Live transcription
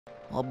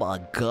Oh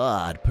my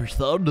god,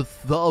 Persona's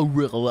so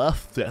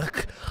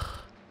realistic.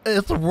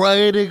 It's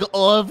raining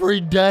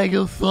every day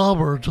in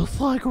summer, just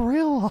like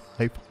real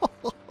life.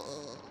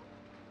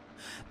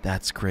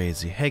 That's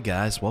crazy. Hey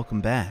guys,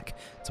 welcome back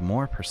to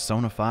more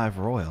Persona 5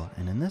 Royal.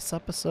 And in this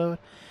episode,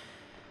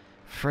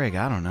 frig,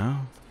 I don't know.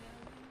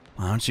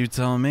 Why don't you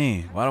tell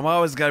me? Why do I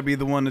always gotta be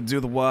the one to do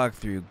the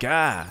walkthrough?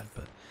 God.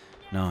 But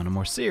no, on a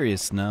more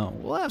serious note,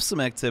 we'll have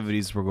some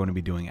activities we're going to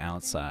be doing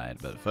outside.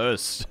 But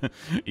first,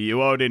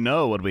 you already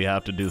know what we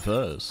have to do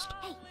first.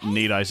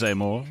 Need I say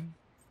more?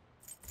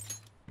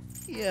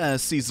 Yeah,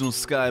 seasonal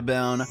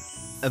skybound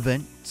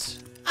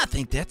event. I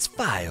think that's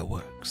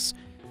fireworks.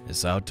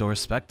 This outdoor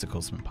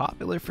spectacle's been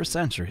popular for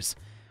centuries.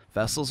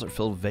 Vessels are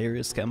filled with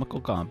various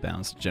chemical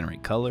compounds to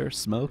generate color,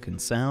 smoke,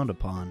 and sound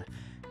upon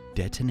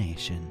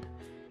detonation.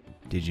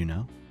 Did you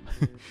know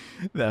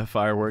that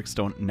fireworks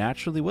don't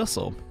naturally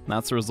whistle?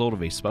 That's a result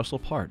of a special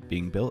part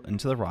being built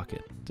into the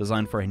rocket,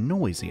 designed for a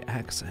noisy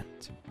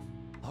accent.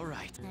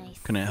 Alright.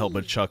 Couldn't help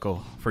but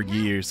chuckle. For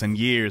years and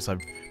years,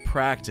 I've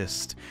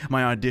practiced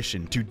my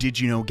audition to Did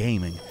You Know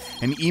Gaming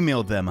and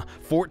emailed them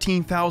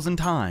 14,000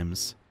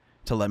 times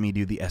to let me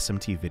do the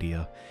SMT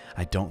video.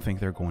 I don't think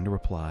they're going to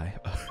reply.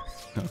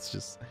 That's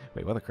just...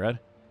 Wait, what the crud?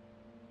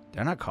 Did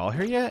I not call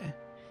her yet?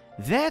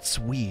 That's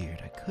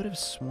weird. I could have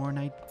sworn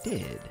I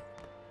did.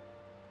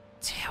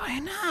 Did I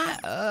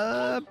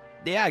not?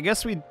 Yeah, I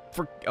guess we...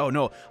 Oh,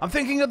 no. I'm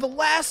thinking of the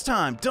last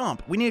time.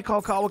 Dump. We need to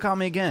call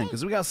Kawakami again,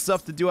 because we got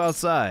stuff to do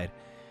outside.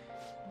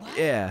 What?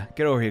 Yeah,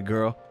 get over here,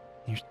 girl.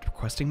 You're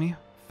requesting me?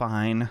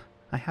 Fine.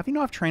 I have you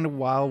know I've trained a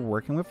while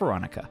working with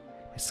Veronica.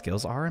 My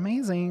skills are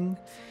amazing.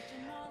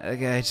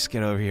 Okay, just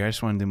get over here. I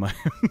just want to do my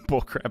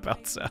bullcrap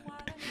outside.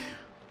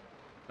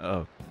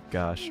 Oh,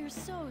 gosh. You're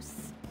so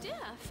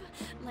stiff.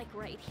 Like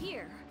right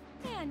here.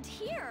 And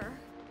here.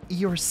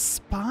 Your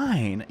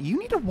spine. You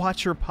need to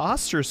watch your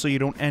posture so you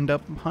don't end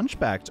up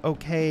hunchbacked,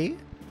 okay?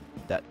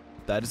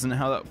 That isn't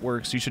how that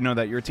works. You should know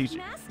that you're a teacher.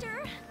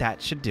 Master.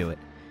 That should do it.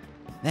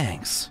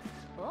 Thanks.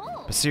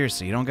 Oh. But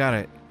seriously, you don't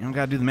gotta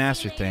do the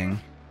master thing.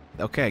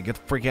 Okay, get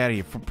the freak out of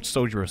here.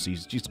 Sojiro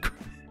sees. Jesus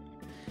Christ.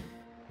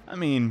 I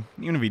mean,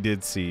 even if he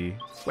did see...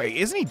 Wait,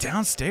 isn't he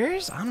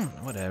downstairs? I don't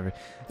know, whatever.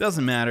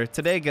 Doesn't matter.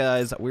 Today,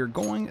 guys, we're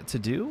going to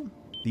do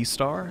the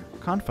Star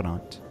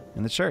Confidant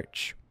in the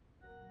church.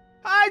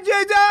 Hi,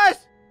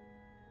 Jesus!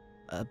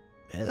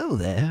 Hello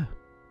there.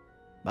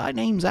 My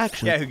name's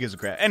actually... Yeah, who gives a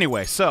crap?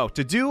 Anyway, so,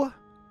 to do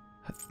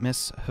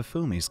Miss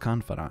Hifumi's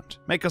Confidant,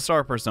 make a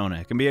star persona.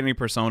 It can be any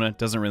persona.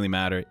 Doesn't really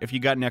matter. If you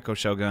got Neko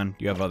Shogun,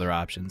 you have other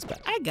options. But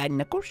I got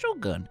Neko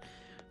Shogun.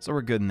 So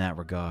we're good in that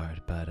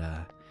regard. But,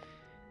 are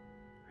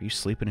you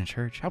sleeping in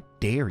church? How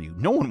dare you?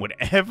 No one would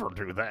ever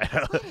do that.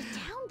 What a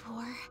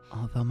downpour.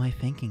 Although my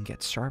thinking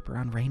gets sharper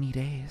on rainy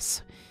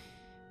days.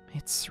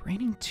 It's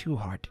raining too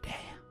hard today.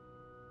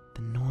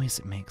 The noise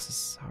it makes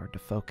is hard to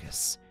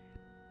focus.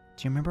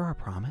 Do you remember our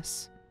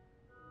promise?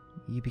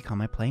 You become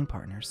my playing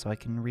partner so I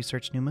can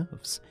research new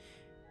moves.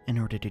 In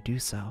order to do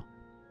so,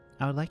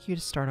 I would like you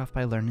to start off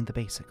by learning the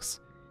basics.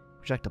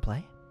 Would you like to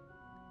play?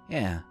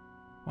 Yeah,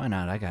 why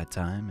not? I got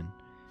time, and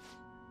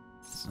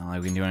it's not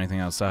like we can do anything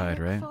outside,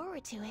 right? Look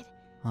forward to it.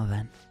 Well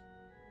then,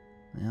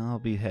 I'll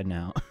be heading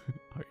out.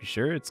 Are you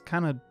sure? It's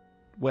kind of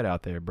wet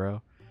out there,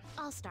 bro.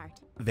 I'll start.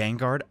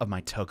 Vanguard of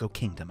my Togo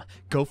kingdom,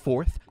 go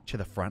forth to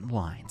the front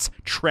lines.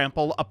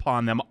 Trample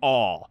upon them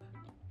all.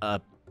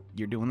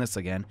 You're doing this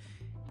again.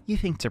 You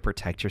think to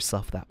protect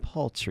yourself that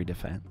paltry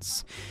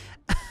defense.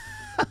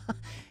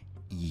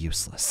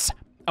 Useless.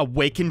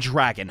 Awakened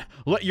dragon,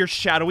 let your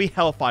shadowy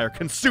hellfire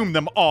consume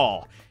them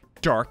all.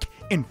 Dark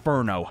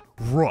Inferno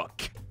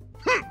Rook.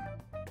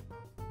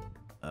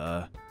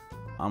 I'm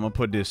gonna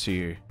put this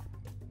here.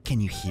 Can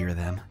you hear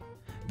them?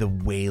 The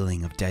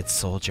wailing of dead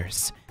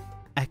soldiers,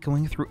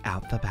 echoing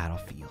throughout the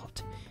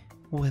battlefield.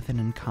 With an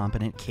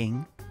incompetent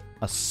king,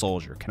 a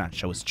soldier cannot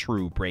show his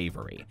true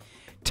bravery.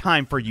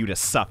 Time for you to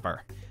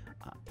suffer.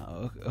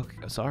 Okay,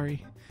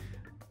 sorry.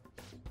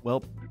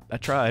 Well, I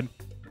tried.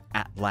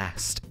 At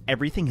last,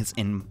 everything is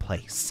in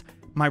place.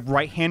 My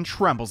right hand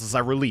trembles as I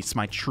release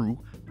my true,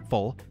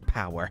 full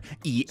power,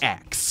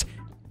 EX.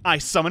 I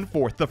summon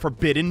forth the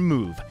forbidden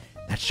move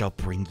that shall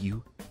bring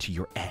you to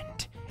your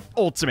end.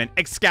 Ultimate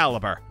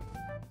Excalibur.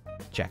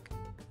 Check.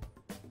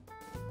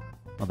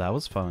 Well, that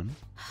was fun.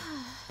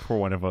 For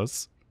one of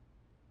us.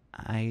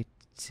 I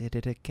did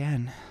it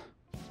again.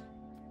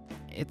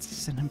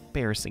 It's an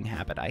embarrassing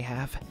habit I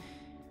have.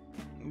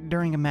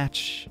 During a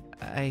match,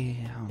 I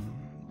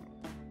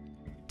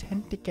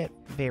tend to get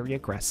very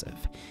aggressive.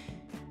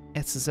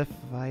 It's as if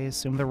I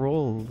assume the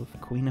role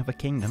of Queen of a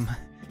Kingdom.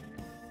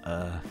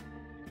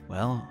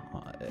 Well,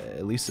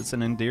 at least it's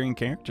an endearing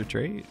character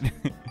trait.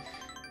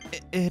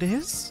 It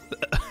is?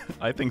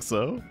 I think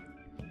so.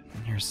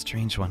 You're a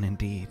strange one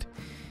indeed.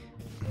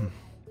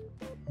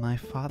 My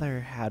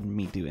father had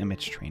me do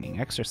image training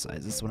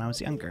exercises when I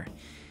was younger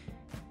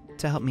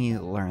to help me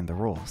learn the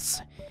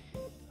rules.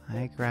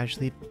 I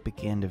gradually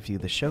began to view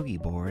the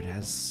shogi board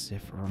as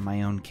if it were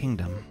my own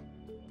kingdom.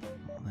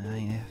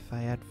 If I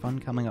had fun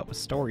coming up with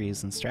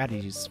stories and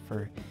strategies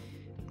for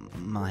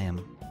my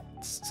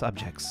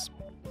subjects.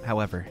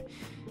 However,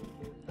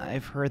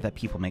 I've heard that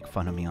people make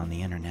fun of me on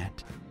the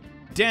internet.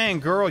 Dang,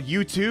 girl,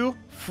 you too?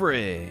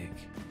 Frig.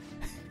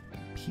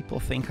 People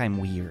think I'm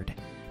weird,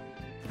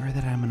 or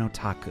that I'm an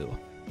otaku,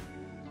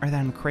 or that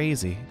I'm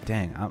crazy.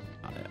 Dang,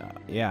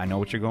 yeah, I know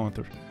what you're going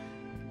through.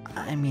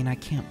 I mean, I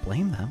can't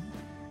blame them.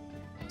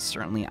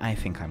 Certainly, I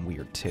think I'm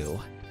weird too.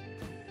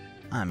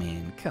 I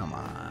mean, come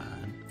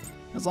on.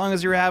 As long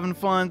as you're having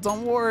fun,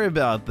 don't worry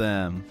about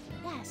them.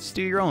 Yes. Just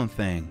do your own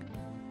thing.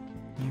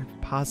 Your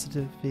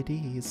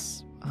positivity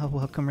is a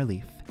welcome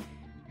relief.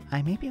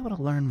 I may be able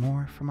to learn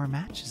more from our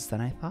matches than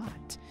I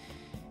thought.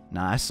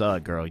 Nah, I saw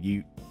it, girl.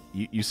 You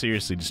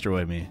seriously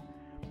destroyed me.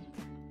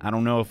 I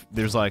don't know if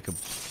there's like a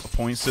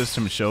point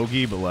system in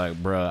Shogi, but like,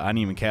 bruh, I didn't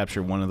even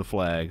capture one of the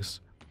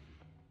flags.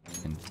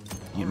 And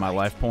my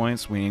life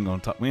points, we ain't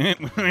gonna talk. We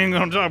ain't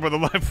gonna talk about the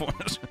life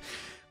points.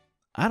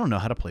 I don't know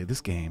how to play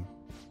this game.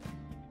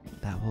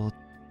 That will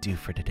do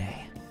for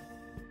today.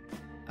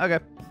 Okay,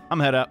 I'm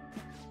head out.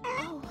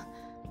 Oh.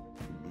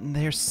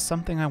 There's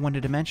something I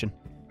wanted to mention.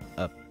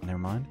 Never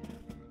mind.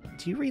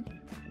 Do you read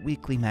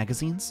weekly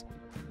magazines?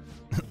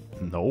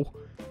 No.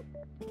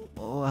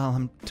 Well,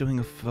 I'm doing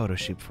a photo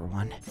shoot for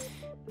one.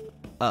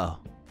 Oh.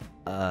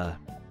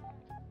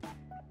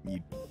 You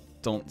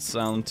don't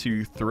sound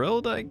too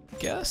thrilled, I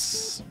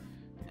guess?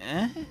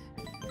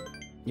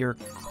 You're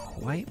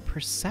quite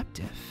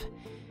perceptive.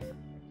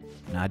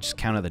 Nah, I just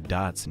counted the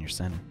dots in your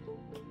sending.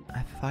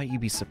 I thought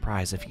you'd be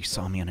surprised if you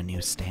saw me on a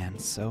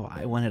newsstand, so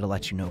I wanted to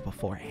let you know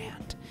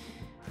beforehand.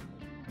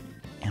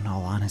 In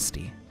all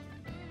honesty,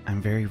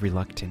 I'm very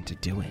reluctant to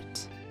do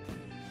it.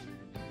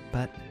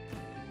 But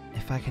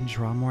if I can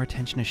draw more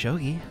attention to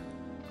shogi,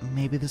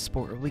 maybe the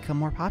sport will become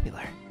more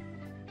popular.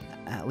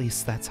 At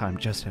least that's how I'm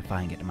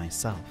justifying it to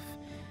myself.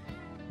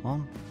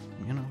 Well,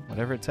 you know,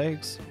 whatever it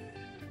takes.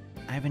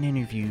 I have an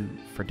interview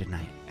for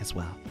tonight as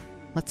well.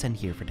 Let's end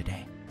here for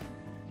today.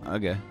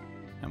 Okay.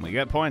 And we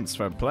got points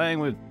for playing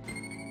with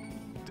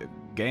the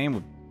game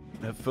with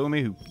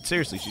Fumi, who,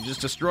 seriously, she just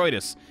destroyed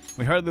us.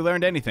 We hardly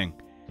learned anything.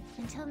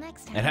 Until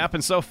next time. It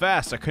happened so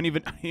fast, I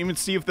couldn't even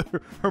see if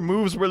her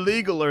moves were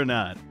legal or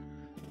not.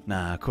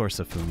 Nah, of course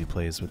Fumi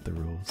plays with the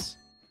rules.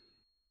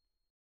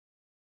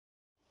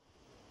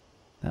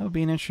 That would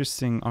be an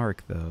interesting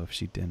arc, though, if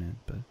she didn't,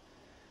 but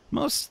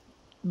most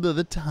of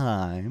the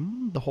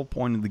time, the whole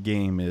point of the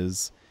game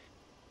is,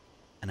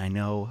 and I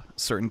know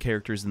certain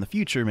characters in the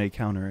future may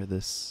counter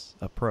this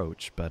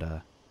approach, but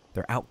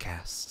they're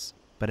outcasts.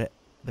 But at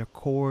their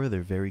core,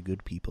 they're very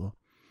good people.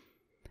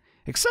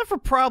 Except for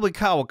probably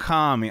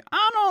Kawakami.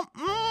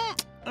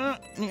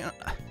 Yeah.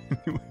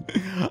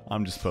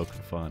 I'm just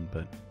poking fun,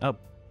 but oh,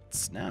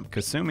 snap,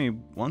 Kasumi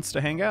wants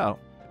to hang out.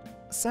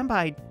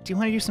 Senpai, do you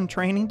want to do some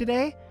training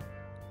today?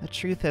 The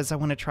truth is, I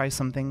want to try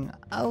something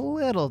a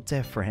little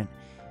different.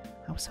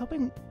 I was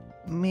hoping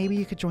maybe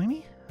you could join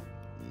me?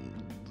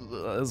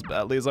 As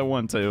badly as I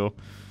want to.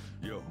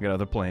 Yo. I got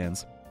other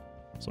plans.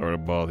 Sorry to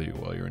bother you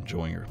while you're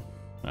enjoying your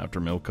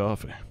after-meal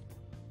coffee.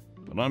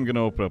 But I'm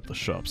gonna open up the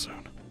shop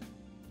soon.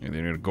 Either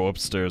you need to go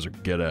upstairs or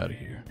get out of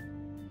here.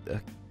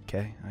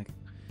 Okay,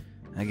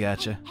 I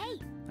gotcha. Hey.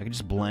 I can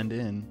just blend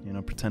in, you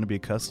know, pretend to be a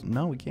customer.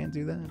 No, we can't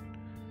do that.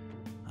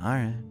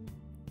 Alright.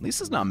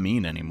 Lisa's not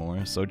mean anymore.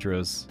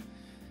 Sojiro's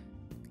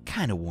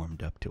kind of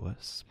warmed up to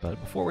us. But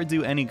before we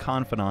do any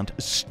confidant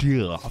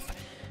stuff,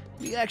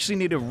 we actually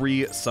need to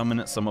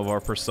re-summon some of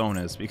our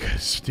personas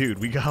because, dude,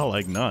 we got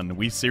like none.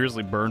 We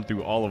seriously burned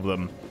through all of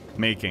them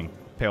making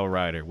Pale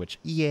Rider, which,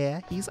 yeah,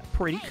 he's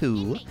pretty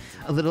cool.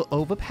 A little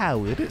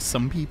overpowered,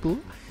 some people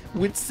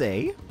would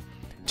say.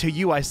 To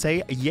you, I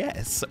say,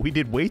 yes, we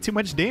did way too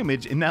much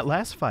damage in that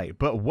last fight,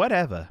 but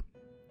whatever.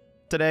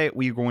 Today,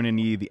 we're going to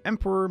need the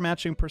Emperor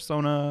matching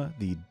persona,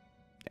 the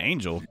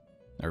Angel,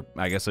 or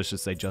I guess I should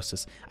say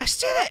Justice. I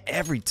say that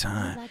every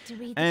time.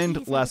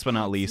 And last but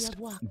not least,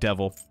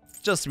 Devil,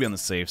 just to be on the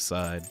safe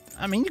side.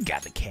 I mean, you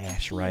got the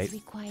cash, right?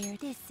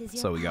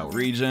 So we got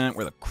Regent,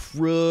 where the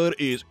crud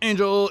is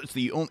Angel. It's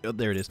the only, oh,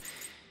 there it is.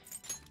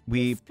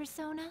 We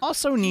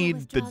also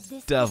need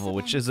the Devil,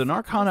 which is an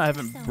arcana I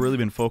haven't really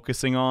been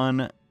focusing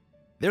on.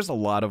 There's a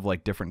lot of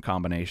like different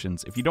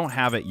combinations. If you don't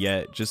have it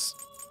yet, just,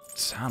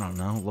 I don't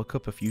know, look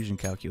up a fusion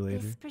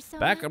calculator.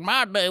 Back in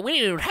my day, we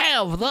didn't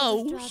have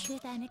those.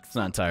 It's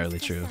not entirely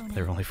true.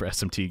 They were only for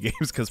SMT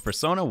games because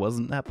Persona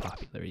wasn't that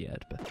popular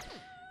yet. But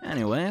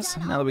anyways,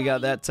 now that we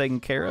got that taken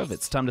care of,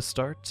 it's time to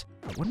start.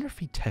 I wonder if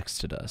he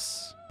texted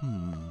us.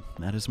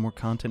 That is more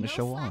content to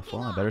show off.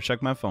 Well, I better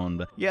check my phone.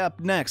 But yeah, up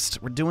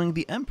next, we're doing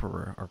the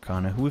Emperor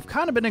Arcana, who we've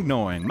kind of been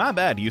ignoring. My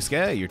bad,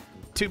 Yusuke. You're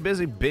too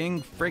busy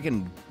being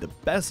friggin' the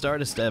best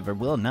artist ever.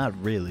 Well, not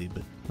really,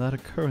 but that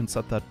occurrence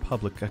at that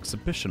public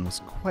exhibition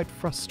was quite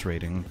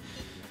frustrating.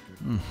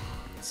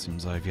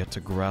 Seems I've yet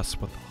to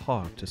grasp what the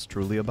heart is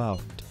truly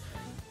about.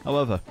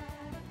 However,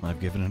 I've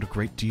given it a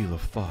great deal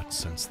of thought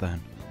since then.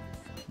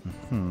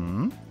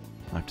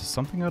 I've just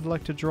something I'd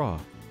like to draw.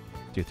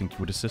 Do you think you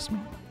would assist me?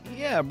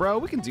 Yeah, bro,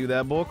 we can do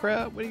that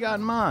bullcrap. What do you got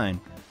in mind?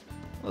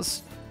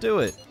 Let's do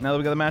it, now that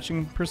we got the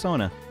matching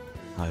persona.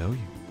 I owe you.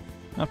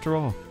 After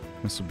all,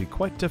 This will be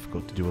quite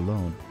difficult to do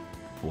alone.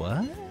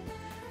 What?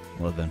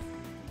 Well then,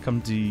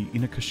 come to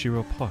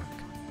Inokashiro Park.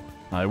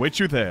 I await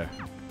you there.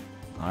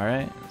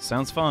 Alright,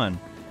 sounds fun.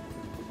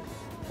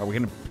 Are we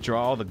gonna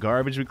draw all the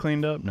garbage we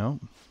cleaned up? No,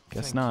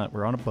 guess not.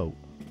 We're on a boat.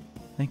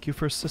 Thank you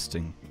for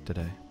assisting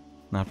today.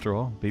 After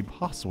all, it'd be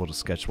impossible to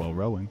sketch while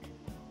rowing.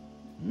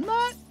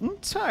 Not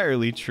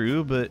entirely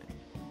true, but...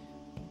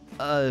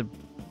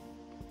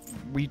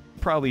 we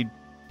probably...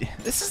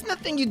 This has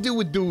nothing to do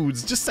with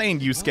dudes. Just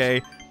saying,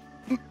 Yusuke.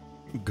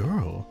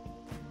 Girl?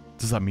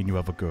 Does that mean you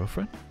have a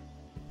girlfriend?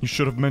 You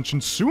should have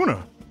mentioned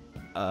sooner.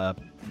 I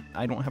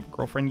don't have a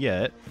girlfriend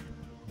yet.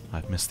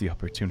 I've missed the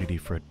opportunity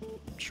for a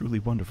truly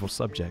wonderful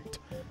subject.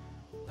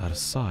 That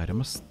aside, I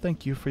must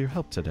thank you for your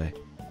help today.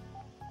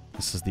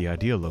 This is the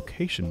ideal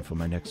location for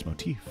my next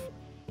motif.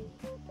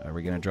 Are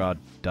we gonna draw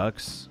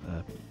ducks?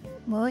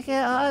 Look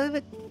at all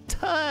the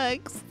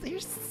ducks. They're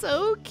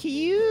so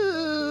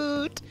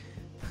cute.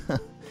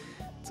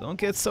 Don't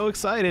get so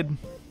excited.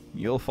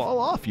 You'll fall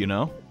off, you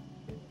know.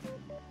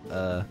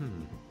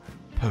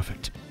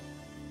 Perfect.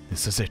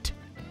 This is it.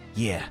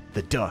 Yeah,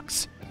 the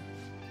ducks.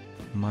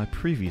 My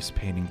previous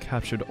painting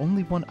captured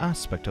only one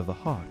aspect of the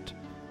heart.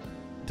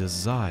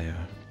 Desire.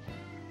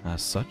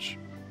 As such,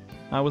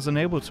 I was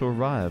unable to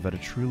arrive at a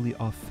truly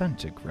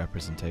authentic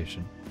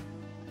representation.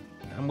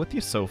 I'm with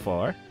you so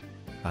far.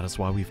 That is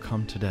why we've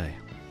come today.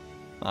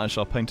 I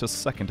shall paint a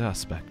second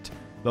aspect,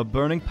 the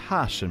burning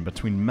passion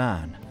between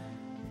man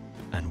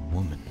and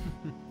woman.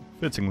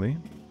 Fittingly,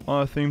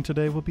 our theme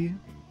today will be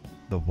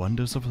the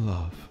wonders of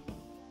love.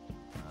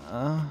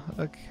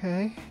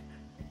 Okay.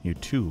 You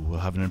too will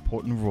have an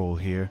important role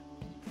here.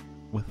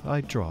 With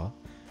I draw,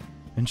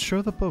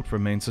 ensure the boat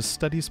remains as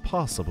steady as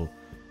possible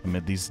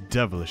amid these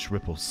devilish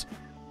ripples.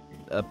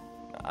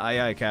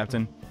 Aye,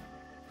 Captain.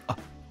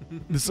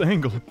 This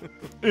angle.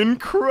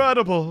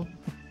 Incredible!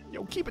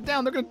 Yo, keep it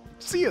down, they're gonna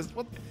see us.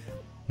 What?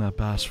 That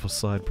bashful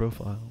side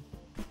profile.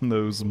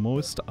 Those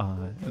moist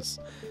eyes.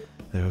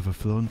 Their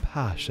overflowing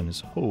passion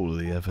is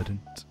wholly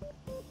evident.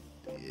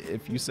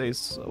 If you say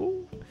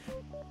so,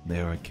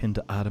 they are akin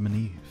to Adam and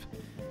Eve.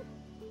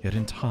 Yet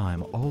in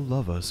time, all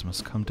lovers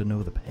must come to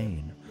know the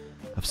pain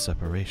of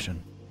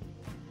separation.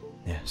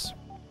 Yes,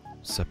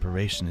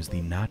 separation is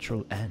the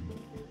natural end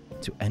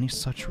to any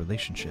such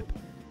relationship.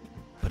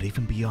 But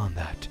even beyond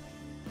that,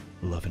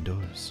 love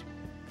endures.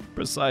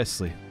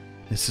 Precisely,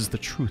 this is the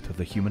truth of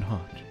the human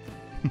heart.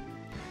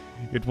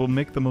 It will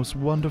make the most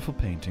wonderful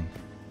painting.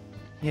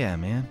 Yeah,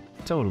 man,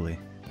 totally.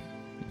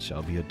 It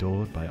shall be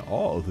adored by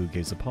all who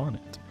gaze upon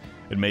it.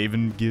 It may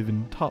even give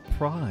in top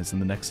prize in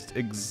the next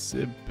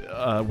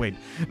wait.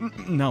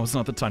 Now is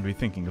not the time to be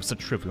thinking of such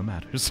trivial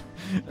matters.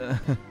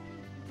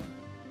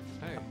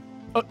 Hey.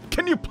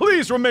 Can you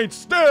please remain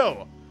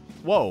still?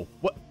 Whoa,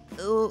 what?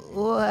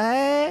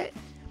 What?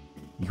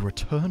 You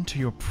return to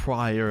your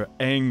prior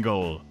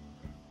angle.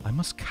 I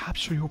must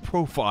capture your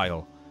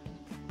profile.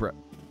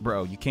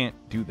 Bro, you can't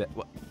do that.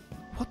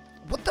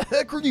 What the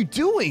heck are you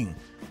doing?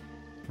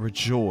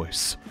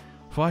 Rejoice,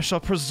 for I shall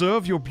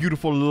preserve your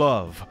beautiful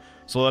love,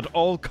 so that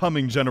all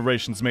coming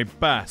generations may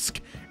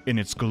bask in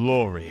its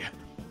glory.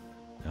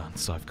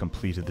 Once I've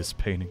completed this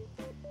painting,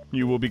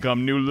 you will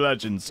become new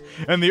legends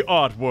in the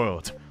art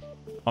world.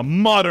 A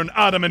modern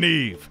Adam and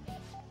Eve.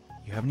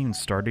 You haven't even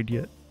started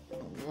yet?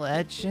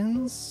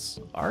 Legends?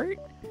 Art?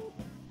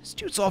 This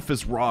dude's off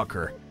his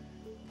rocker.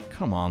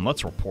 Come on,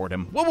 let's report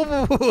him.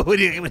 Whoa, what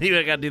do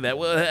you gotta do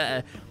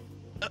that?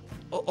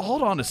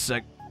 Hold on a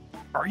sec.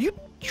 Are you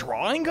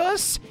drawing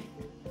us?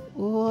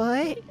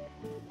 What?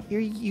 You're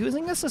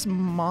using us as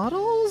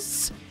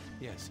models?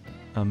 Yes.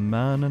 A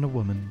man and a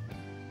woman,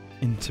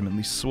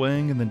 intimately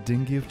swaying in the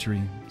dinghy of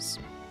dreams.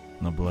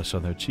 The blush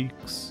on their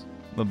cheeks,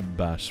 the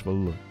bashful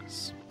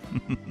looks.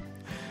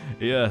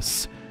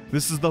 Yes,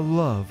 this is the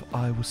love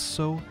I was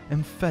so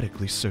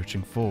emphatically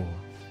searching for.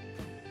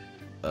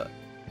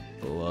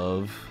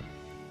 Love?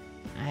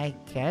 I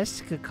guess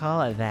you could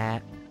call it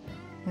that.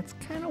 It's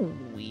kind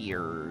of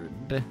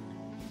weird.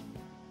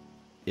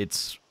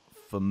 It's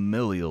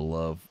familial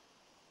love.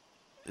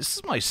 This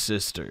is my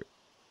sister.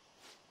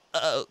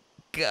 Oh,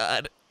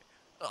 God.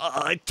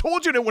 I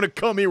told you I didn't want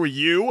to come here with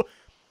you.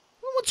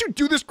 Once you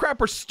do this crap,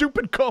 we're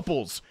stupid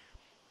couples.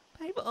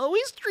 I've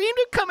always dreamed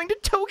of coming to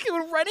Tokyo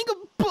and riding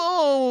a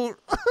boat.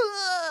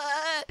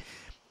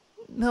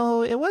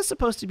 No, it was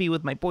supposed to be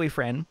with my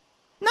boyfriend.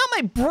 Not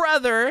my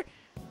brother!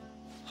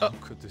 How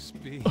could this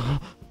be?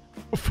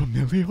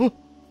 Familial?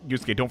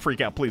 Yusuke, don't freak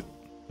out, please.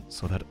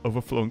 So that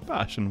overflowing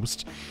passion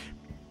was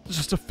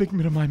just a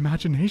figment of my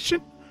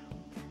imagination?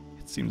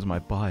 It seems my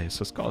bias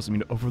has caused me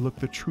to overlook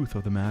the truth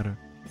of the matter.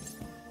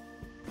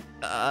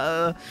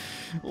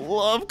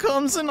 Love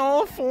comes in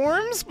all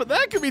forms, but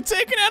that could be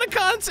taken out of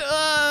context.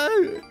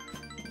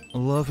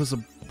 Love is a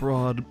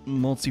broad,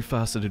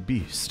 multifaceted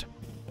beast.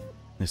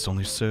 This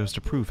only serves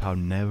to prove how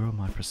narrow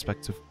my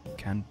perspective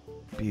can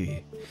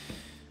be.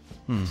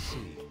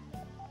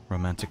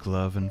 Romantic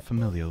love and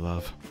familial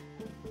love.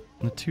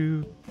 The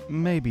two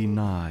may be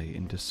nigh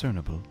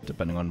indiscernible,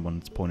 depending on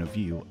one's point of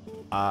view.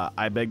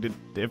 I beg to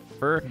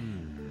differ.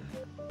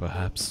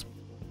 Perhaps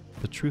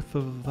The truth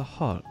of the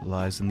heart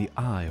lies in the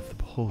eye of the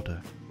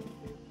beholder.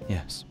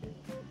 Yes.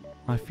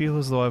 I feel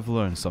as though I've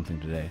learned something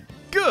today.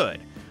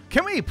 Good!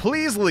 Can we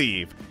please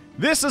leave?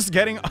 This is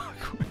getting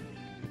awkward.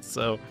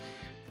 So,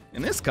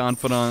 in this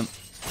confidant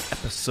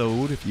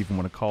episode, if you even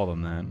want to call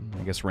them that,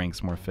 I guess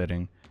rank's more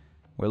fitting,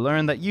 we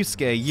learn that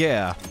Yusuke,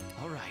 yeah,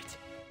 alright,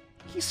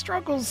 he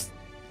struggles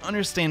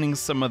understanding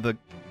some of the,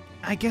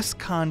 I guess,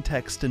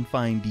 context and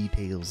fine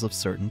details of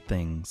certain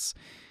things,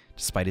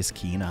 despite his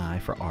keen eye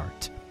for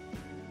art.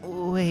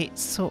 Wait,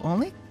 so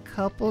only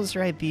couples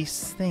write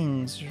these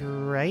things,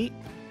 right?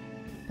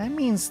 That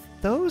means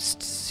those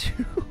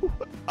two...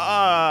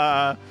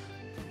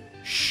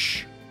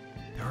 Shh.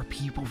 There are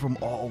people from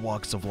all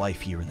walks of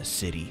life here in the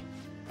city.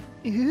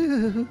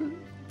 Ooh,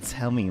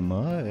 tell me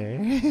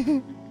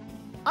more.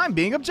 I'm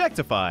being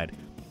objectified.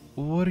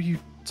 What are you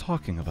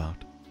talking about?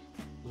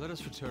 Let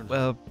us return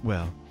home.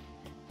 Well.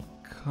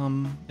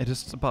 Come, it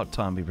is about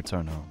time we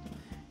return home.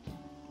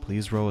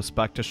 Please row us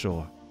back to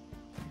shore.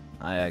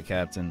 Aye,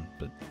 Captain,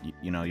 but,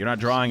 you know, you're not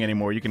drawing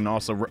anymore. You can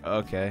also,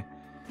 okay.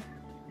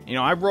 You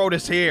know, I wrote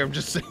us here, I'm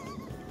just saying.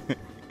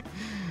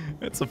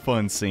 It's a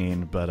fun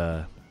scene, but,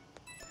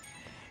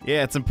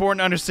 yeah, it's important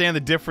to understand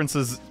the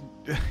differences,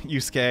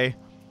 Yusuke.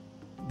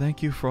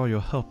 Thank you for all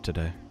your help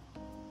today.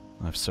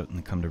 I've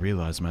certainly come to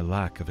realize my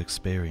lack of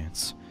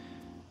experience.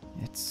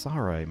 It's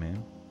alright,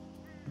 man.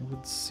 It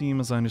would seem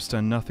as I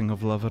understand nothing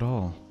of love at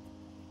all.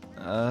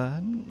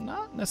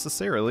 Not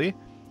necessarily.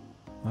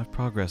 I've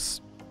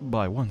progressed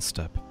by one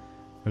step.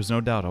 There's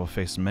no doubt I will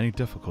face many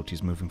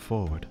difficulties moving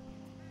forward.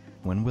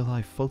 When will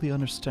I fully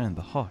understand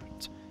the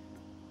heart?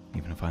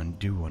 Even if I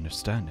do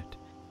understand it,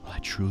 will I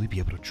truly be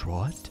able to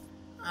draw it?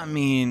 I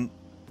mean,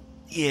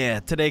 yeah,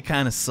 today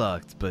kind of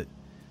sucked, but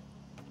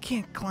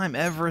can't climb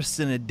Everest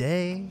in a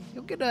day.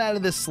 You'll get out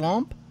of this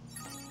slump.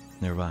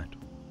 Never mind.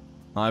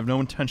 I have no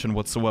intention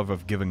whatsoever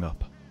of giving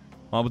up.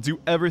 I will do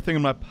everything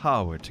in my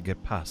power to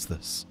get past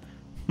this.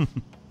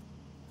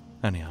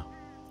 Anyhow,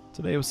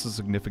 today was a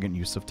significant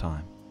use of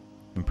time.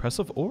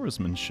 Impressive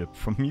oarsmanship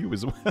from you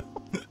as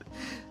well.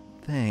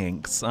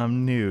 Thanks,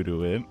 I'm new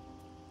to it.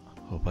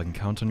 Hope I can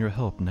count on your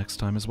help next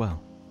time as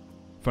well.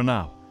 For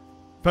now,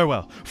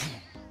 farewell.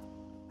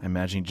 I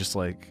imagine just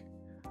like,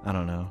 I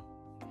don't know.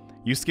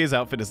 Yusuke's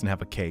outfit doesn't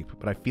have a cape,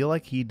 but I feel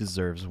like he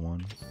deserves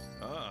one.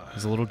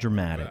 He's a little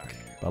dramatic,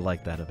 but I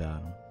like that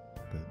about him.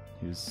 But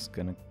who's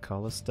gonna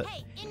call us that?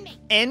 Hey, inmate!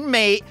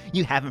 Inmate!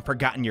 You haven't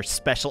forgotten your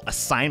special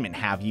assignment,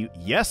 have you?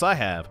 Yes, I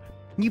have.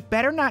 You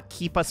better not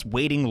keep us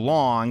waiting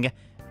long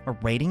or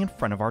waiting in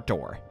front of our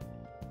door.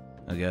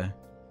 Okay.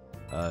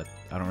 I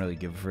don't really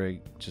give a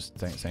frig. Just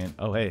saying.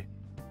 Oh, hey.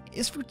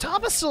 Is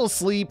Futaba still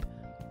asleep?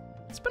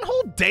 It's been a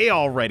whole day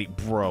already.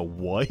 Bro,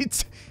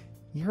 what?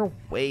 You're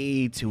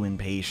way too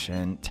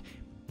impatient.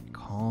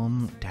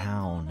 Calm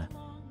down.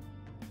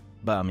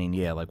 But, I mean,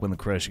 yeah, like when the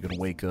crash, you're gonna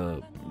wake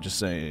up. Just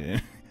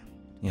saying.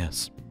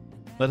 Yes.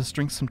 Let us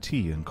drink some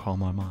tea and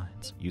calm our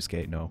minds.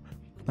 Yusuke, no.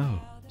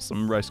 Oh,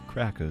 some rice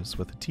crackers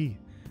with the tea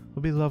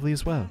will be lovely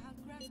as well.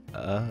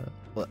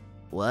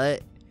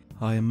 What?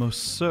 I am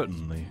most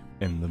certainly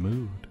in the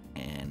mood.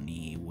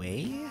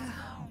 Anyway,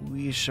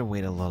 we should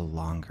wait a little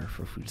longer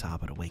for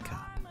Futaba to wake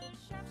up.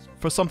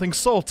 For something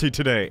salty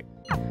today.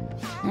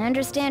 I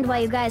understand why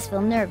you guys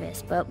feel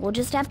nervous, but we'll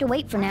just have to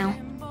wait for now.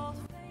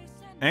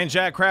 Ain't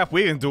jack crap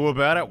we can do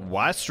about it.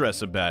 Why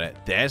stress about it?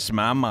 That's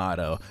my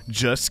motto.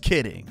 Just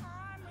kidding.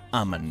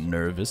 I'm a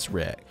nervous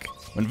wreck.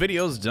 When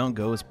videos don't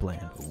go as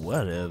planned.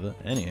 Whatever.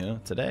 Anyhow,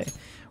 today,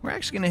 we're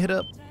actually gonna hit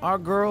up our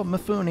girl,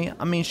 Mifune.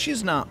 I mean,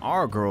 she's not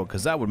our girl,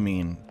 because that would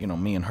mean, you know,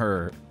 me and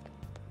her.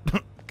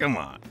 Come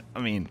on.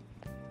 I mean,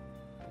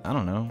 I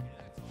don't know.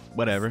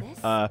 Whatever.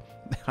 I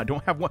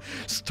don't have one.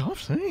 Stop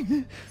saying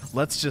it.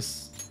 Let's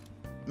just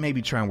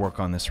maybe try and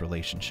work on this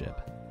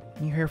relationship.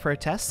 You here for a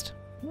test?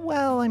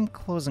 Well, I'm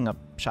closing up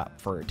shop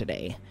for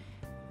today.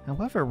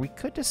 However, we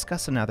could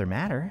discuss another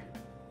matter.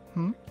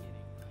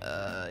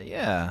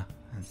 Yeah.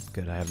 That's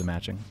good. I have the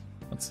matching.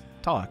 Let's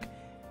talk.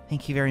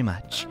 Thank you very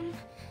much.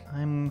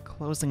 I'm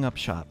closing up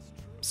shop,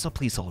 so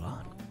please hold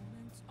on.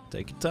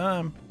 Take your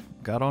time.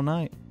 Got all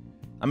night.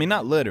 I mean,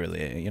 not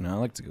literally, you know, I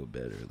like to go to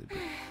bed early. But...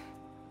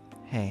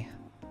 Hey,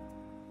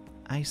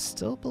 I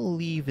still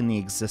believe in the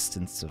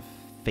existence of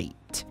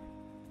fate.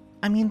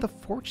 I mean, the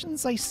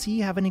fortunes I see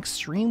have an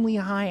extremely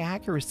high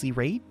accuracy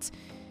rate.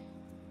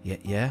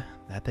 Yeah,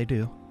 that they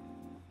do.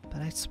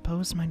 But I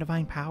suppose my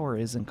divine power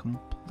isn't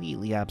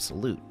completely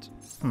absolute.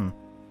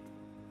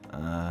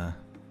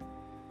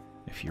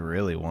 If you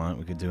really want,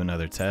 we could do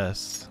another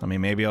test. I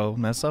mean, maybe I'll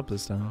mess up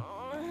this time.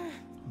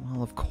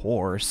 Well, of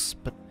course,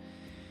 but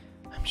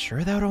I'm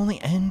sure that would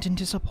only end in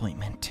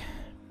disappointment.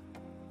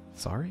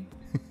 Sorry?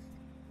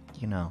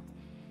 You know,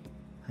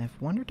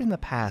 I've wondered in the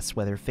past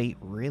whether fate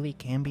really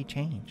can be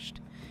changed.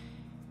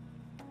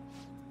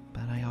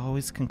 But I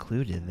always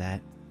concluded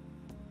that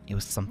it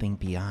was something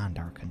beyond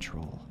our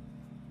control.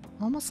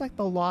 Almost like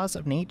the laws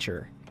of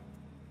nature.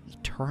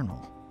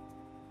 Eternal.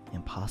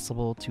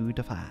 Impossible to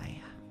defy.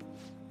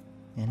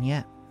 And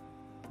yet,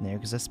 There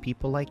exist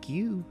people like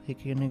you who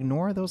can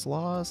ignore those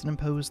laws and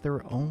impose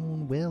their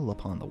own will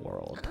upon the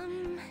world.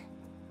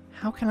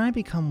 How can I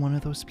become one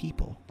of those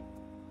people?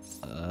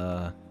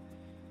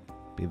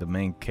 Be the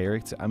main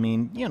character? I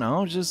mean, you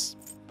know,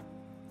 just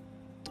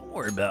don't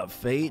worry about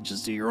fate,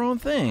 just do your own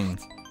thing.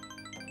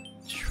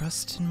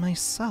 Trust in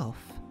myself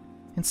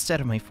instead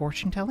of my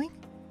fortune telling?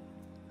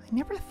 I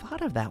never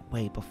thought of that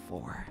way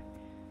before.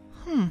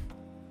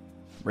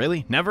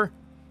 Really? Never?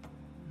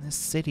 This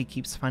city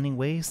keeps finding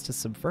ways to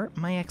subvert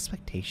my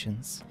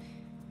expectations.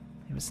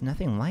 There was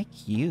nothing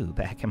like you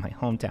back in my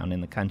hometown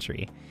in the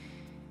country.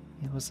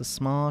 It was a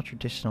small,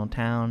 traditional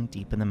town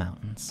deep in the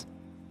mountains,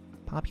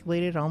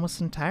 populated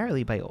almost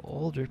entirely by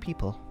older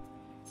people.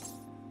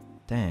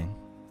 Dang.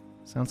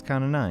 Sounds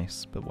kind of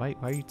nice, but why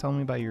are you telling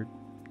me about your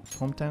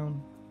hometown?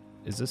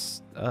 Is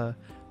this,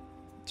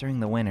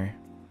 During the winter,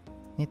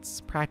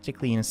 it's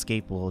practically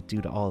inescapable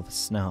due to all the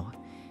snow.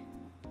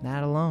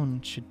 That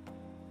alone should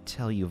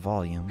tell you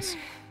volumes.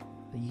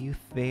 The youth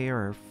there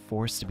are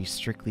forced to be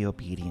strictly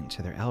obedient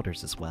to their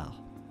elders as well.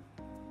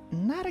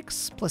 Not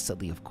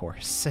explicitly, of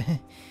course.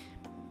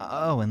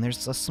 Oh, and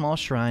there's a small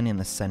shrine in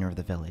the center of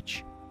the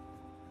village.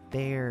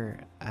 It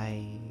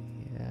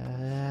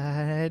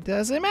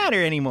doesn't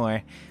matter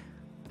anymore.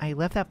 I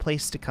left that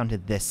place to come to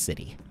this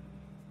city.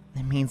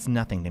 It means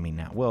nothing to me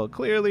now. well, it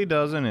clearly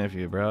doesn't if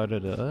you brought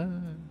it up.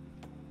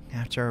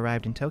 After I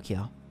arrived in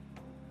Tokyo,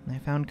 I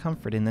found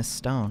comfort in this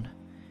stone.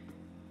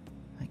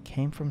 I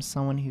came from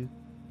someone who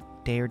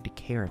dared to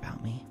care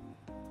about me,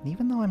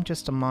 even though I'm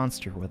just a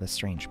monster with a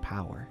strange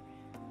power.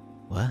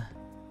 What?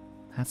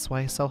 That's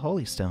why I sell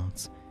holy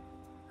stones.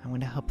 I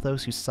want to help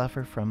those who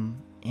suffer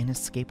from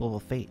inescapable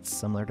fates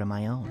similar to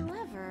my own.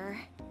 However...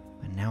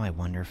 But now I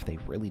wonder if they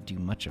really do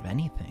much of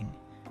anything.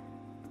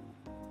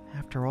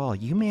 After all,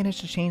 you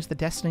managed to change the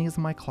destinies of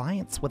my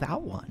clients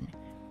without one.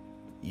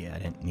 Yeah, I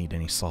didn't need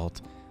any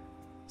salt.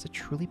 Is it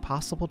truly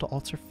possible to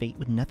alter fate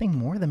with nothing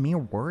more than mere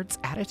words,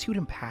 attitude,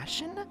 and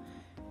passion?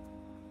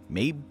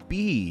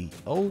 Maybe.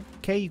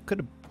 Okay, you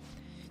could've...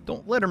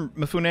 Don't let her,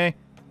 Mifune. If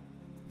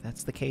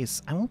that's the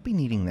case, I won't be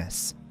needing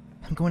this.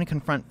 I'm going to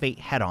confront fate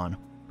head-on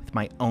with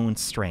my own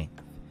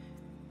strength.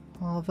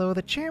 Although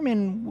the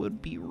chairman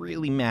would be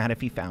really mad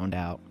if he found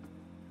out.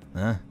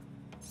 Huh?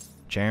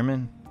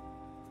 Chairman?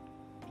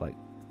 Like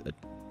a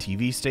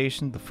TV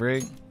station? The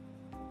frig?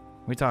 What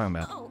are we talking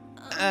about?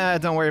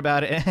 Don't worry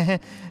about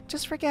it.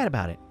 Just forget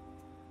about it.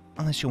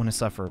 Unless you want to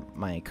suffer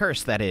my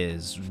curse, that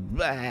is.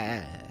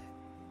 Why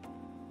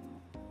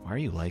are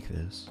you like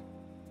this?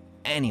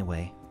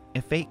 Anyway,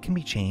 if fate can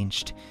be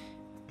changed,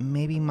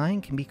 maybe mine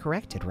can be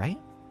corrected, right?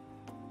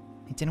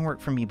 It didn't work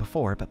for me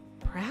before, but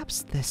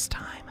perhaps this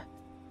time.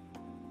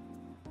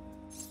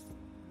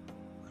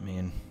 I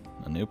mean,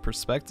 a new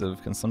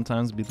perspective can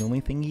sometimes be the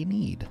only thing you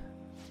need,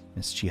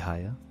 Miss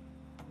Chihaya.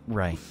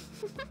 Right.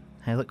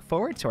 I look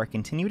forward to our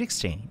continued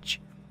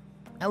exchange.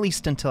 At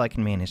least until I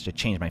can manage to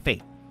change my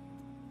fate.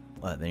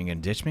 What, then you're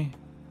gonna ditch me?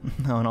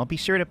 No, and I'll be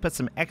sure to put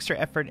some extra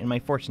effort in my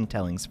fortune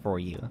tellings for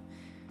you.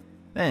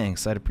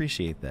 Thanks, I'd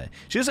appreciate that.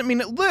 She doesn't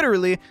mean it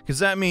literally, because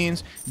that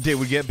means they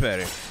would get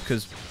better.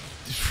 Because,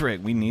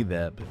 frick, we need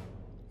that, but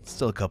it's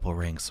still a couple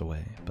ranks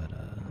away. But,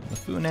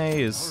 Mifune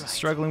is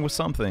struggling with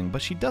something,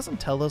 but she doesn't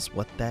tell us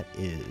what that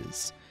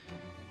is.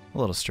 A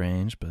little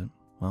strange, but,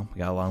 well, we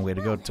got a long way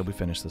to go until we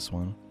finish this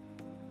one.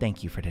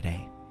 Thank you for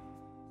today.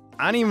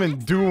 I didn't even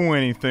do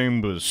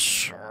anything, but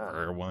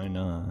sure, why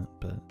not?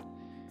 But,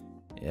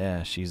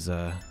 yeah, she's,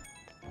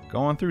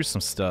 going through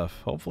some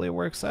stuff. Hopefully it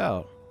works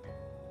out.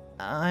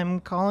 I'm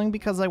calling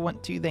because I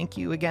want to thank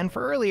you again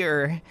for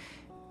earlier.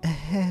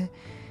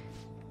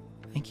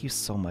 Thank you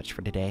so much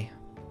for today.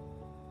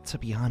 To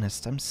be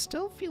honest, I'm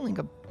still feeling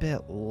a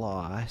bit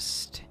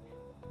lost,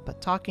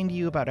 but talking to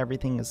you about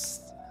everything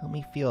has helped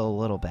me feel a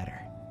little better.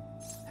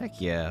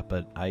 Heck yeah,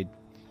 but I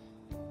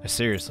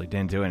seriously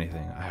didn't do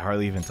anything. I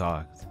hardly even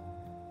talked.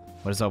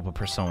 What is up with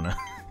Persona?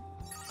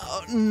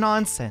 Oh,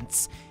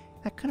 nonsense.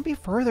 That couldn't be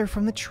further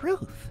from the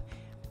truth.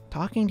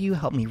 Talking to you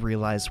helped me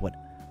realize what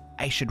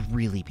I should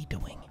really be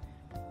doing.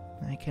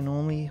 I can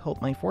only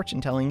hope my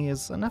fortune telling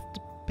is enough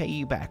to pay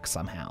you back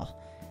somehow.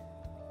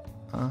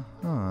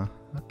 Uh-huh,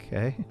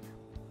 okay.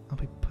 I'll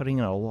be putting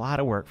in a lot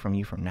of work from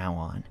you from now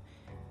on.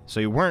 So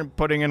you weren't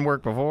putting in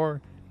work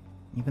before?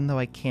 Even though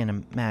I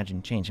can't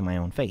imagine changing my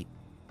own fate.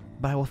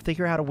 But I will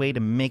figure out a way to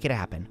make it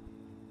happen.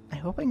 I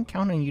hope I can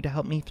count on you to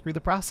help me through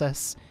the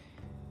process.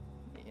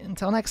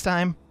 Until next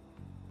time.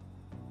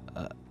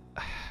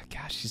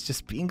 Gosh, she's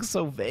just being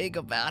so vague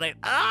about it.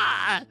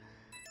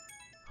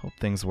 Hope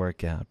things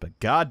work out, but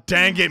god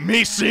dang it,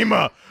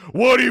 Mishima!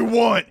 What do you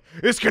want?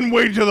 This can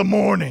wait till the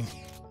morning!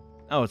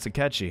 Oh, it's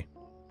Akechi.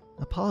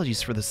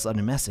 Apologies for the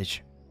sudden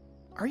message.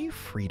 Are you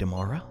free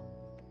tomorrow?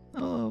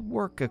 A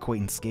work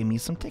acquaintance gave me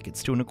some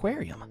tickets to an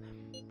aquarium.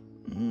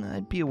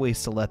 It'd be a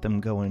waste to let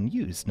them go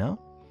unused, no?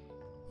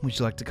 Would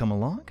you like to come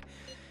along?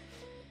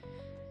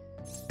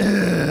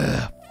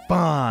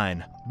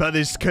 Fine, but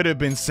this could have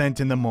been sent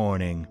in the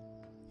morning.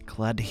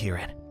 Glad to hear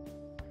it.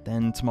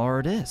 Then tomorrow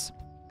it is.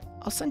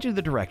 I'll send you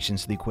the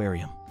directions to the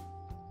aquarium.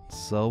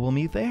 So we'll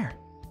meet there.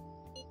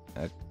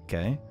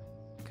 Okay.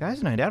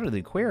 Guys night out at the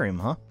aquarium,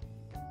 huh?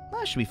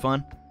 That should be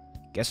fun.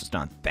 Guess it's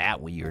not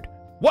that weird.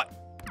 What?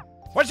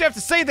 Why'd you have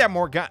to say that,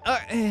 Morgan?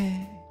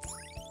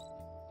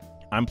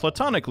 I'm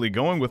platonically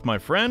going with my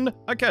friend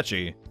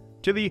Akechi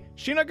to the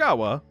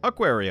Shinagawa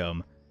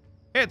Aquarium.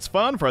 It's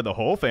fun for the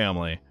whole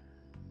family.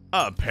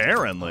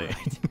 Apparently.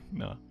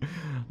 No.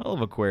 I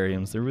love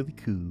aquariums. They're really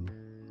cool.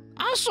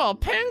 I saw a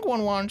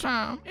penguin one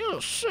time. It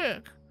was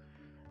sick.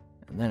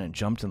 And then it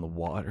jumped in the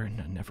water and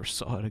I never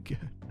saw it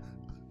again.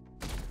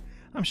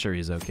 I'm sure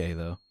he's okay,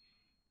 though.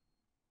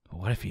 But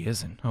what if he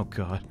isn't? Oh,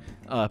 God.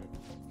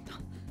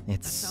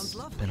 It's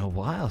been a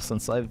while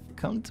since I've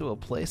come to a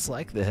place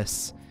like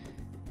this.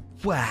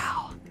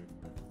 Wow.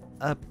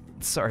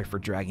 Sorry for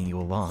dragging you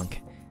along.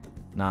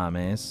 Nah,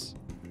 man,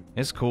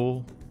 it's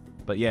cool.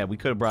 But yeah, we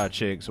could have brought a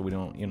chick so we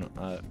don't, you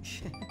know,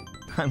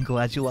 I'm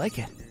glad you like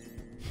it.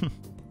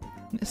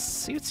 This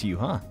suits you,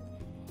 huh?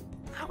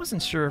 I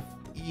wasn't sure if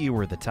you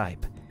were the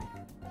type.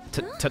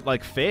 to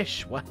like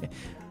fish? What?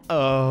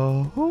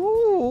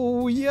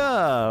 Oh,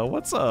 yeah,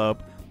 what's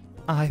up?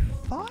 I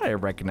thought I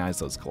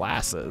recognized those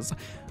glasses.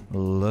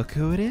 Look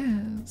who it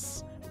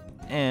is.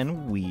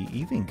 And we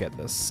even get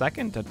the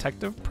second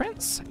Detective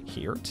Prince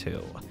here,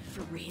 too.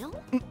 For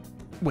real?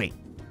 Wait,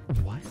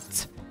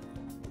 what?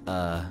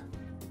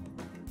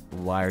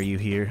 Why are you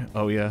here?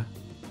 Oh, yeah?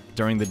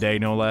 During the day,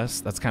 no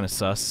less? That's kind of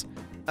sus.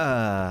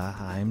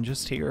 I'm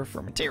just here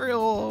for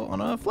material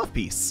on a fluff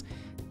piece.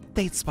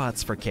 Date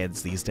spots for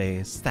kids these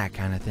days, that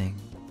kind of thing.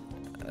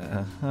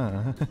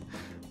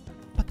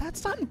 But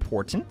that's not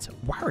important.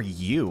 Why are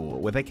you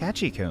with a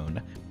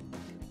Akechi-kun?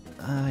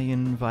 I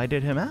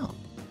invited him out.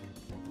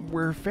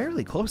 We're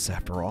fairly close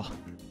after all.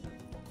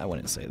 I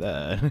wouldn't say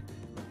that.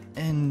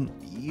 And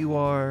you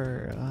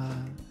are,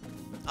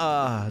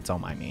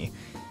 don't mind me.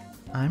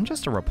 I'm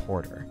just a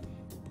reporter.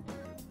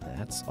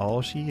 That's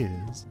all she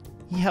is.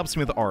 He helps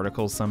me with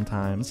articles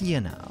sometimes,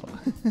 you know.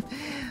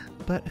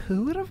 But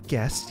who would have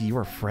guessed you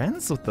were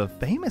friends with the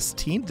famous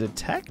teen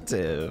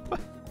detective?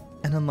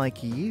 And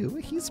unlike you,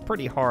 he's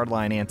pretty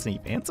hardline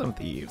anti-Phantom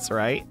Thieves,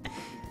 right?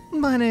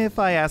 Mind if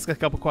I ask a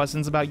couple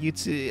questions about you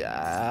two?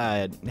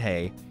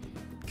 Hey,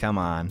 come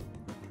on.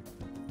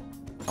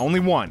 Only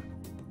one.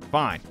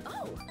 Fine.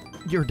 Oh,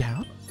 You're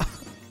down?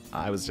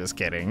 I was just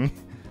kidding.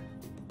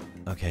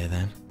 Okay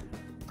then.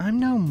 I'm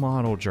no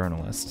model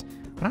journalist,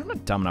 but I'm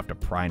not dumb enough to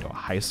pry into a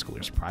high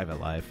schooler's private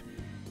life.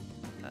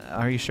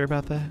 Are you sure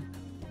about that?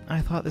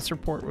 I thought this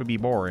report would be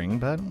boring,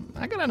 but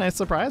I got a nice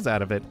surprise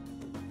out of it.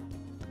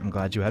 I'm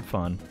glad you had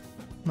fun.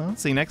 Well,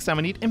 see you next time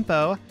I need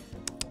info.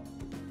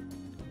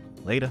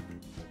 Later.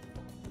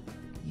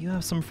 You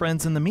have some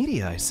friends in the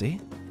media, I see.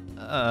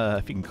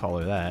 If you can call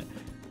her that.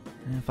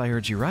 If I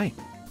heard you right,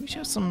 we should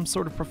have some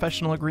sort of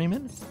professional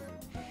agreement.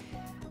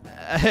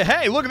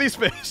 Hey, look at these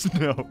fish.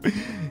 No,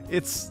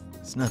 It's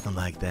nothing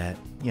like that,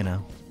 you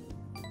know.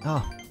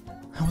 Oh,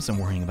 I wasn't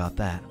worrying about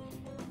that.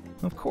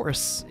 Of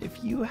course,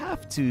 if you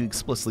have to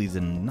explicitly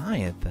deny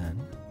it,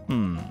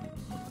 then...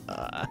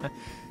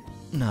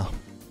 no,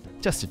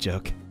 just a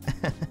joke.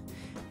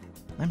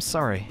 I'm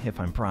sorry if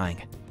I'm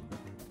prying.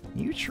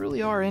 You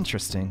truly are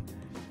interesting.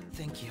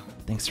 Thank you.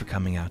 Thanks for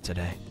coming out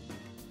today.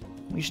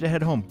 We should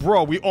head home.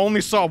 bro, we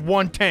only saw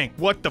one tank.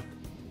 What the?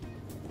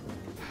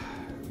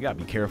 We gotta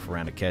be careful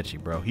around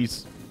Akechi, bro.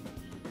 He's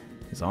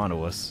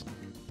onto us.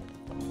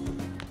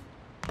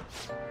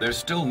 There's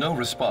still no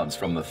response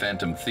from the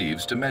Phantom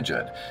Thieves to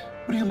Medjed.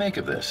 What do you make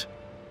of this?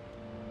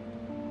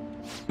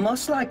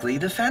 Most likely,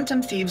 the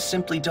Phantom Thieves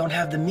simply don't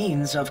have the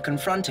means of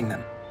confronting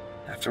them.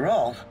 After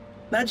all,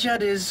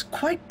 Medjed is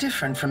quite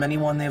different from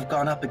anyone they've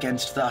gone up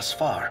against thus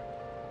far.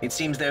 It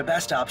seems their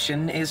best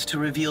option is to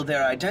reveal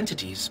their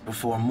identities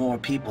before more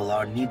people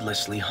are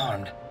needlessly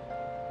harmed.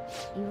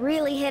 You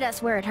really hit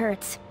us where it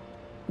hurts.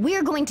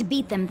 We're going to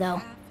beat them,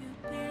 though.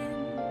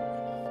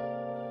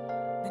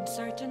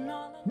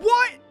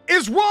 What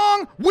is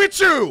wrong with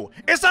you?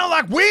 It's not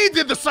like we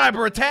did the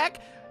cyber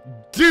attack,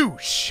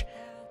 douche.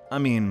 I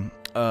mean,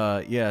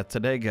 yeah,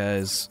 today,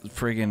 guys,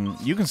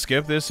 friggin', you can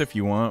skip this if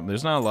you want.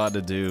 There's not a lot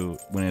to do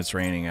when it's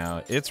raining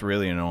out. It's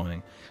really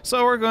annoying.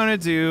 So we're going to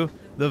do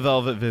the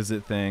Velvet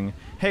Visit thing.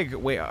 Hey,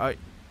 wait,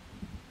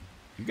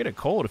 you get a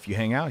cold if you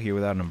hang out here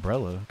without an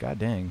umbrella. God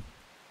dang.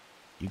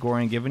 Igor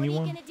ain't giving you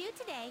one? What are you gonna do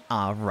today?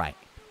 All right.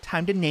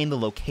 Time to name the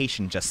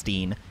location,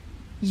 Justine.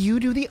 You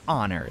do the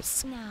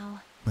honors. No.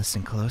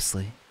 Listen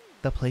closely.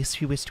 The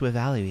place you wish to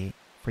evaluate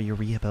for your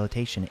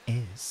rehabilitation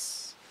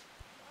is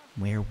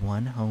where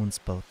one hones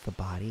both the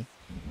body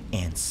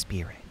and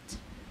spirit.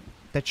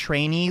 The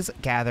trainees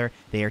gather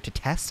there to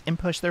test and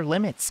push their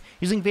limits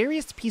using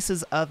various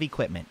pieces of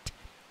equipment.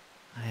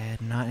 I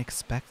had not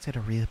expected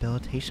a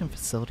rehabilitation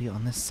facility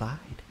on this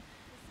side.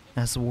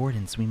 As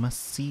wardens, we must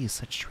see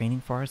such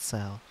training for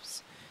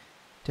ourselves.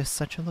 Does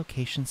such a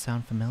location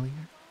sound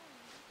familiar?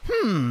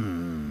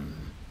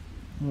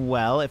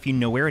 Well, if you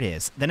know where it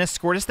is, then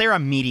escort us there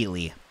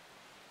immediately.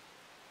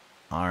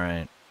 All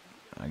right,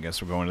 I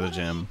guess we're going to the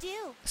gym. What will you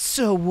do?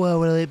 So what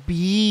will it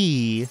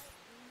be?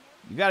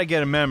 You gotta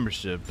get a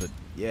membership, but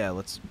yeah,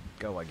 let's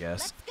go, I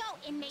guess.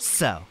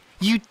 So,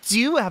 you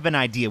do have an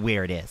idea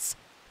where it is.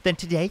 Then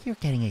today you're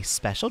getting a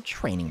special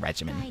training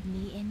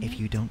regimen. If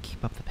you don't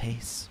keep up the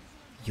pace,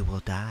 you will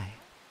die.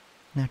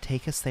 Now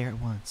take us there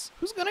at once.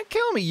 Who's gonna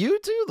kill me? You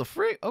too? The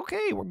frick?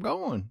 Okay, we're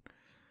going.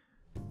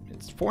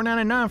 It's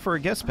 $4.99 for a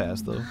guest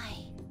pass, though.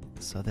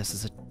 So this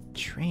is a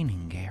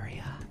training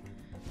area.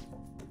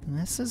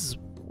 This is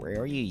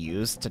where you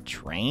use to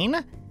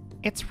train?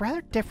 It's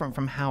rather different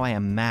from how I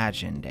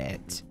imagined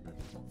it.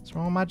 What's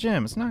wrong with my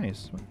gym? It's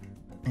nice.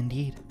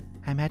 Indeed.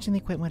 I imagine the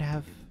equipment would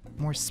have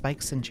more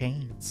spikes and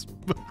chains.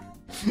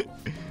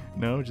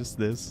 No, just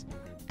this.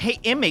 Hey,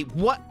 inmate,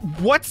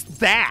 what's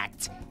that?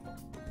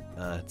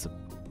 It's a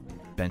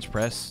bench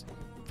press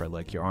for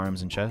like your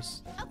arms and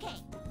chest. Okay.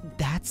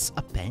 That's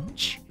a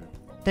bench?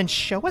 Then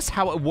show us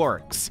how it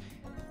works.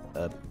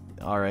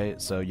 All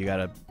right. So you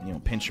gotta,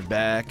 pinch your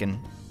back and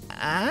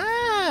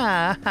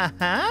Ah, ha,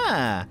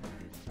 ha.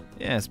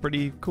 yeah, it's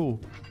pretty cool.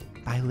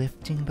 By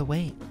lifting the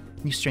weight,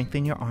 you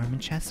strengthen your arm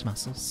and chest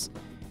muscles.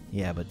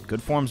 Yeah, but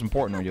good form's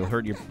important or you'll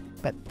hurt your.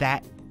 But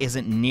that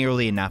isn't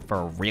nearly enough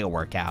for a real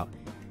workout.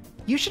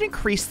 You should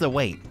increase the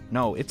weight.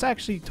 No, it's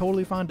actually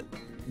totally fine.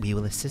 We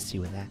will assist you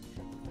with that.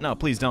 No,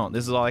 please don't.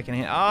 This is all I can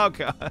handle. Oh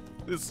god,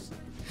 this.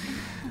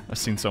 I've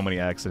seen so many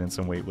accidents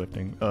in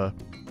weightlifting.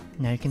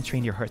 Now you can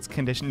train your heart's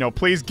condition. No,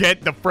 please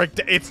get the frick.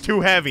 It's too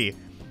heavy.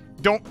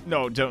 Don't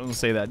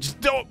say that.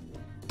 Just don't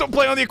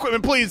play on the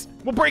equipment, please.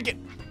 We'll break it.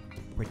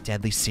 We're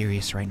deadly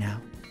serious right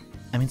now.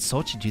 I'm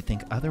insulted you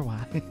think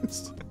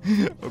otherwise.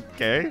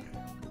 Okay.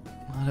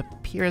 Well, it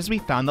appears we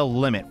found the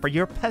limit for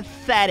your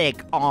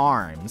pathetic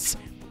arms.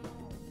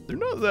 They're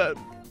not that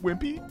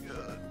wimpy.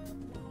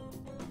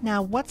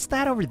 Now, what's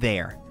that over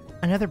there?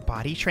 Another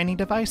body training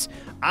device?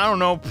 I don't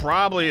know.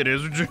 Probably it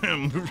is a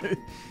gym.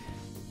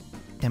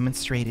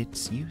 Demonstrate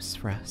its use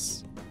for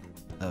us.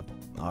 All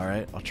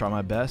right. I'll try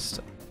my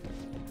best.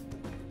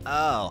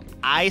 Oh,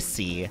 I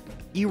see.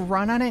 You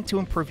run on it to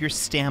improve your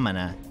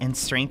stamina and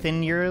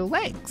strengthen your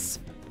legs.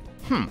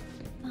 Marvelous.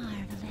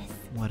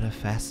 What a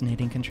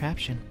fascinating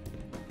contraption.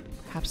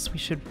 Perhaps we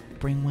should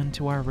bring one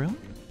to our room?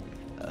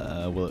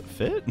 Will it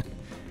fit?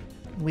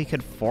 We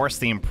could force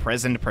the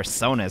imprisoned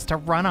personas to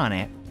run on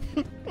it.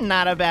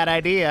 Not a bad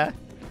idea.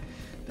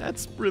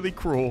 That's really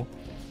cruel.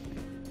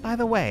 By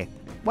the way,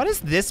 what does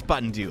this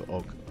button do?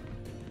 Oh,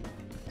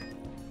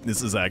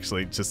 this is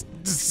actually just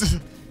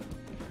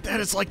that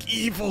is like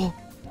evil.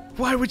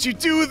 Why would you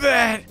do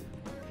that?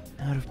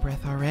 Out of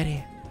breath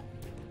already.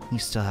 You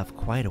still have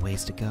quite a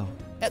ways to go.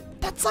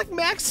 That's like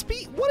max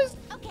speed. What is...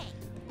 Okay.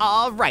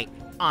 All right,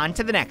 on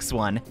to the next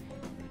one.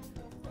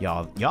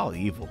 Y'all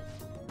evil.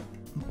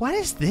 What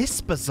is this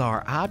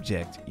bizarre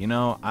object?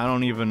 I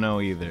don't even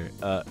know either.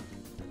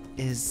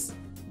 Is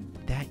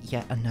that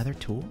yet another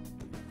tool?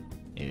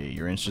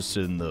 You're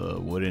interested in the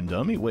wooden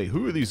dummy? Wait,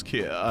 who are these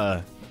kids?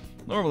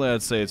 Normally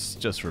I'd say it's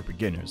just for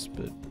beginners,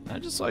 but I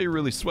just saw you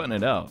really sweating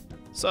it out.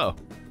 So,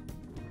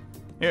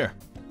 here,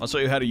 I'll show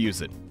you how to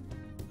use it.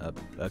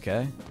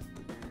 Okay.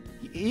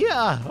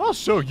 Yeah, I'll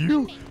show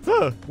you.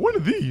 One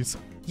of these.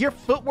 your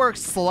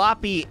footwork's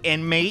sloppy,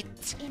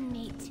 inmate.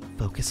 Inmate.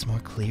 Focus more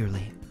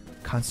clearly.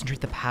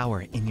 Concentrate the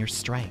power in your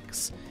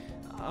strikes.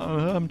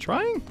 I'm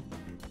trying.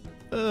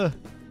 Yeah,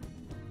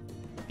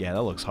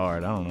 that looks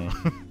hard. I don't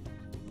know.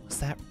 Was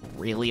that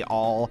really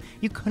all?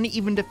 You couldn't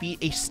even defeat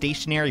a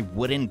stationary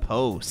wooden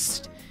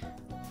post.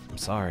 I'm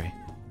sorry.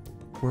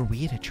 Were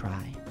we to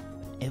try,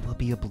 it will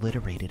be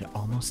obliterated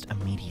almost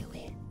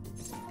immediately.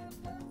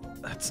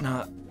 That's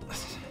not...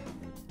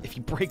 If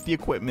you break the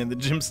equipment, the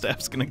gym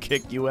staff's gonna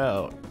kick you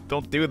out.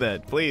 Don't do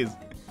that, please.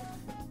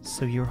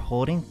 So you're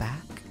holding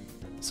back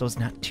so as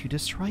not to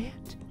destroy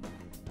it?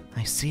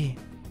 I see.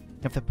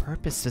 If the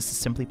purpose is to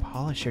simply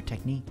polish your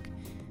technique,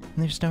 then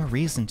there's no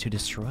reason to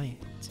destroy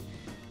it.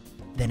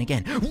 Then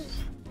again,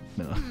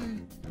 No,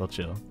 well,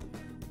 chill.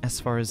 as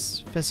far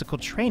as physical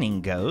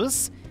training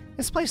goes,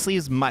 this place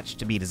leaves much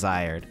to be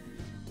desired.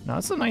 No,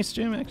 it's a nice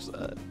gym,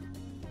 actually.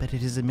 But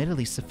it is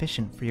admittedly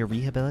sufficient for your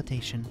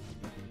rehabilitation.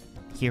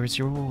 Here is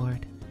your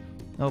reward.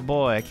 Oh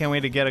boy, I can't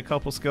wait to get a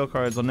couple skill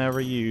cards I'll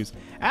never use.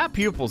 At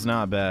pupil's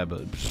not bad,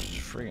 but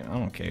freaking, I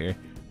don't care.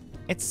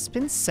 It's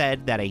been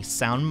said that a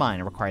sound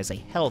mind requires a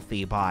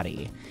healthy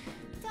body.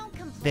 Don't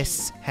complain.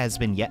 This has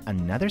been yet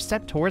another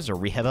step towards your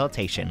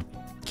rehabilitation.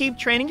 Keep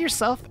training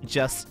yourself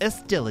just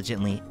as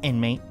diligently,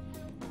 inmate.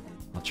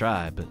 I'll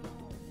try, but,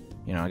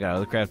 I got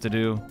other crap to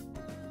do.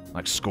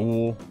 Like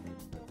school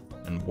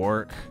and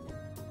work.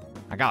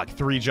 I got like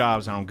 3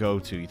 jobs I don't go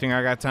to. You think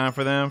I got time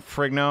for them?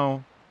 Frig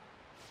no.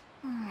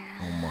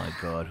 Oh my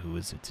god, who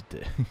is it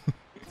today?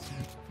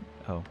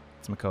 Oh,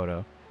 it's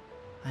Makoto.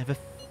 I have a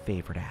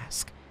favor to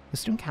ask. The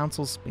student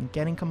council's been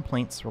getting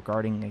complaints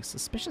regarding a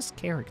suspicious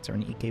character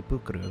in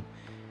Ikebukuro.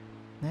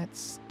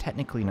 That's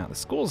technically not the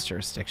school's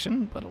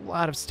jurisdiction, but a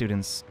lot of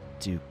students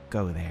do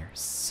go there,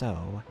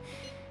 so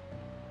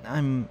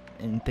I'm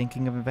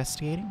thinking of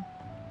investigating.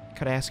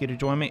 Could I ask you to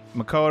join me?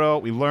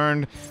 Makoto, we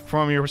learned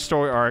from your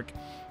story arc.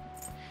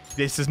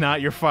 This is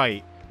not your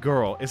fight.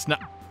 Girl, it's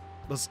not...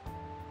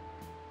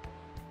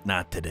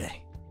 Not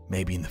today.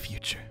 Maybe in the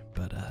future, but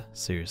but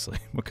seriously,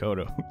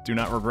 Makoto, do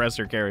not regress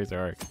your character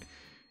arc.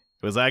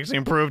 It was actually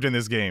improved in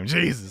this game,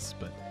 Jesus.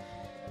 But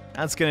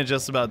that's gonna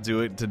just about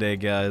do it today,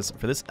 guys,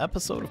 for this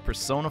episode of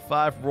Persona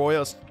 5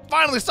 Royal.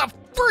 Finally, stop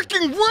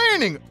freaking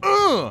raining!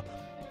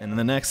 And in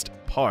the next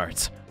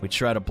part, we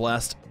try to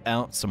blast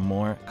out some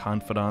more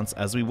confidants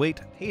as we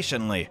wait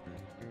patiently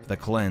for the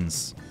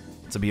cleanse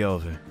to be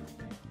over.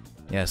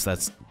 Yes,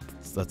 that's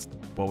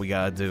what we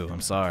gotta do.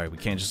 I'm sorry, we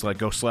can't just like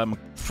go slap my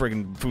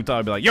friggin' Futaro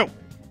and be like, yo,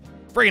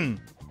 friggin',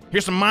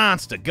 here's some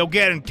monster, go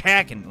get him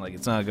cacking. Like,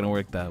 it's not gonna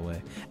work that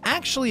way.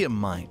 Actually, it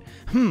might.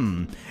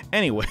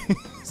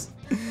 Anyways,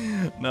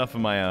 enough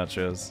of my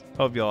outros.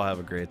 Hope you all have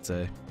a great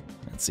day,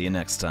 and see you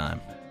next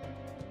time.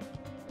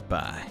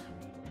 Bye.